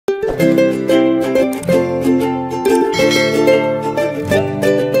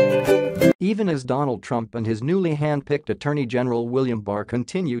Even as Donald Trump and his newly handpicked Attorney General William Barr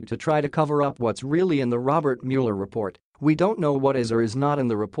continue to try to cover up what's really in the Robert Mueller report, we don't know what is or is not in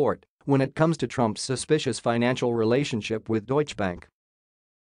the report when it comes to Trump's suspicious financial relationship with Deutsche Bank.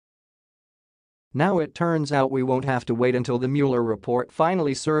 Now it turns out we won't have to wait until the Mueller report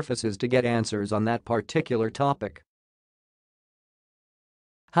finally surfaces to get answers on that particular topic.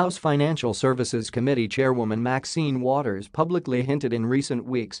 House Financial Services Committee Chairwoman Maxine Waters publicly hinted in recent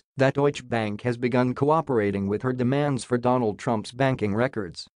weeks that Deutsche Bank has begun cooperating with her demands for Donald Trump's banking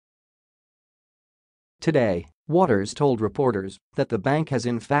records. Today, Waters told reporters that the bank has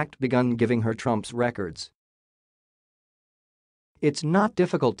in fact begun giving her Trump's records. It's not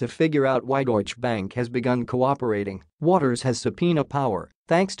difficult to figure out why Deutsche Bank has begun cooperating. Waters has subpoena power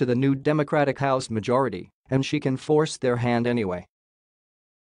thanks to the new Democratic House majority, and she can force their hand anyway.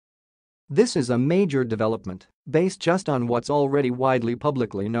 This is a major development based just on what's already widely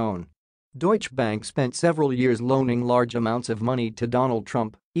publicly known. Deutsche Bank spent several years loaning large amounts of money to Donald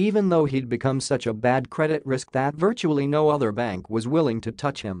Trump, even though he'd become such a bad credit risk that virtually no other bank was willing to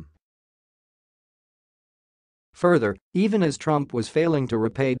touch him. Further, even as Trump was failing to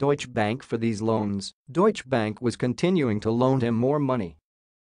repay Deutsche Bank for these loans, Deutsche Bank was continuing to loan him more money.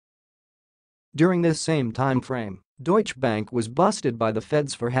 During this same time frame, Deutsche Bank was busted by the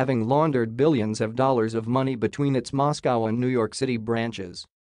feds for having laundered billions of dollars of money between its Moscow and New York City branches.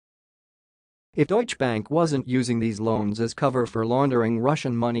 If Deutsche Bank wasn't using these loans as cover for laundering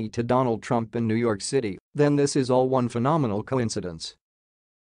Russian money to Donald Trump in New York City, then this is all one phenomenal coincidence.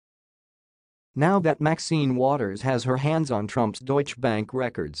 Now that Maxine Waters has her hands on Trump's Deutsche Bank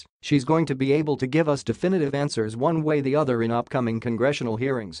records, she's going to be able to give us definitive answers one way or the other in upcoming congressional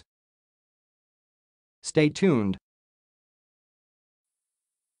hearings. Stay tuned